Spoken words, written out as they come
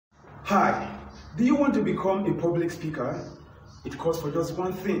Hi, do you want to become a public speaker? It calls for just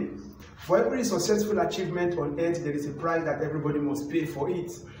one thing. For every successful achievement on earth, there is a price that everybody must pay for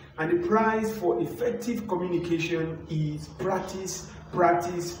it. And the price for effective communication is practice,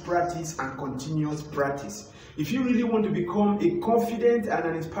 practice, practice, and continuous practice. If you really want to become a confident and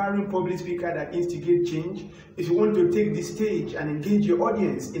an inspiring public speaker that instigates change, if you want to take the stage and engage your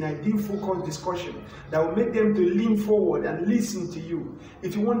audience in ideal focused discussion that will make them to lean forward and listen to you,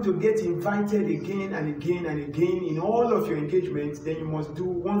 if you want to get invited again and again and again in all of your engagements, then you must do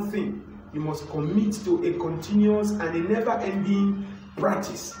one thing. You must commit to a continuous and a never-ending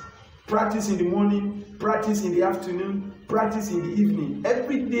practice. Practice in the morning, practice in the afternoon, practice in the evening.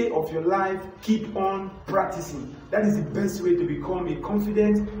 Every day of your life, keep on practicing. That is the best way to become a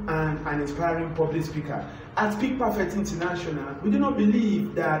confident and an inspiring public speaker. At Speak Perfect International, we do not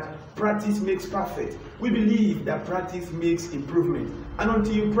believe that practice makes perfect. We believe that practice makes improvement. And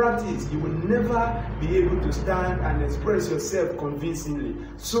until you practice, you will never be able to stand and express yourself convincingly.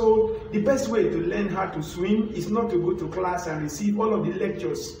 So the best way to learn how to swim is not to go to class and receive all of the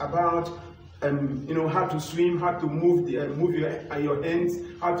lectures about how to swim, how to move your hands,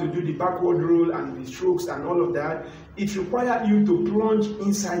 how to do the backward roll and the strokes and all of that. It requires you to plunge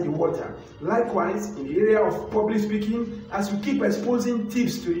inside the water. Likewise, in the area of public speaking, as we keep exposing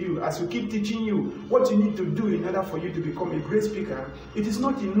tips to you, as we keep teaching you what you need to do in order for you to become a great speaker, it is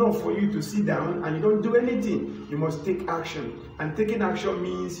not enough for you to sit down and you don't do anything. You must take action. And taking action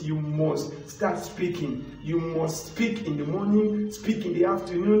means you must start speaking. You must speak in the morning, speak in the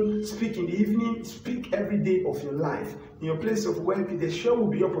afternoon, speak in the evening, speak every day of your life. In your place of work, there sure will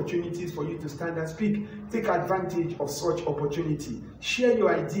be opportunities for you to stand and speak. Take advantage of such opportunity. Share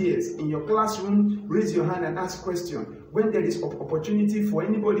your ideas in your classroom, raise your hand and ask questions. When there is opportunity for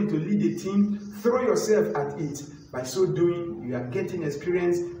anybody to lead a team, throw yourself at it. By so doing, you are getting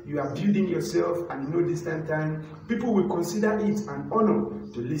experience, you are building yourself, and in no distant time, people will consider it an honor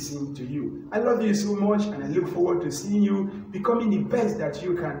to listen to you. I love you so much, and I look forward to seeing you becoming the best that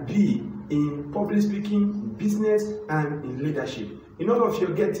you can be in public speaking, in business, and in leadership. In all of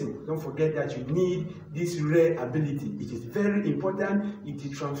your getting, don't forget that you need this rare ability. It is very important, it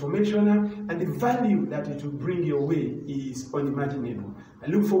is transformational, and the value that it will bring your way is unimaginable. I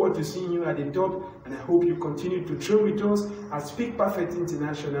look forward to seeing you at the top, and I hope you continue to train with us at Speak Perfect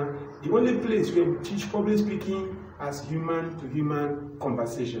International, the only place where we teach public speaking as human-to-human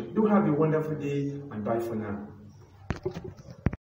conversation. Do have a wonderful day, and bye for now.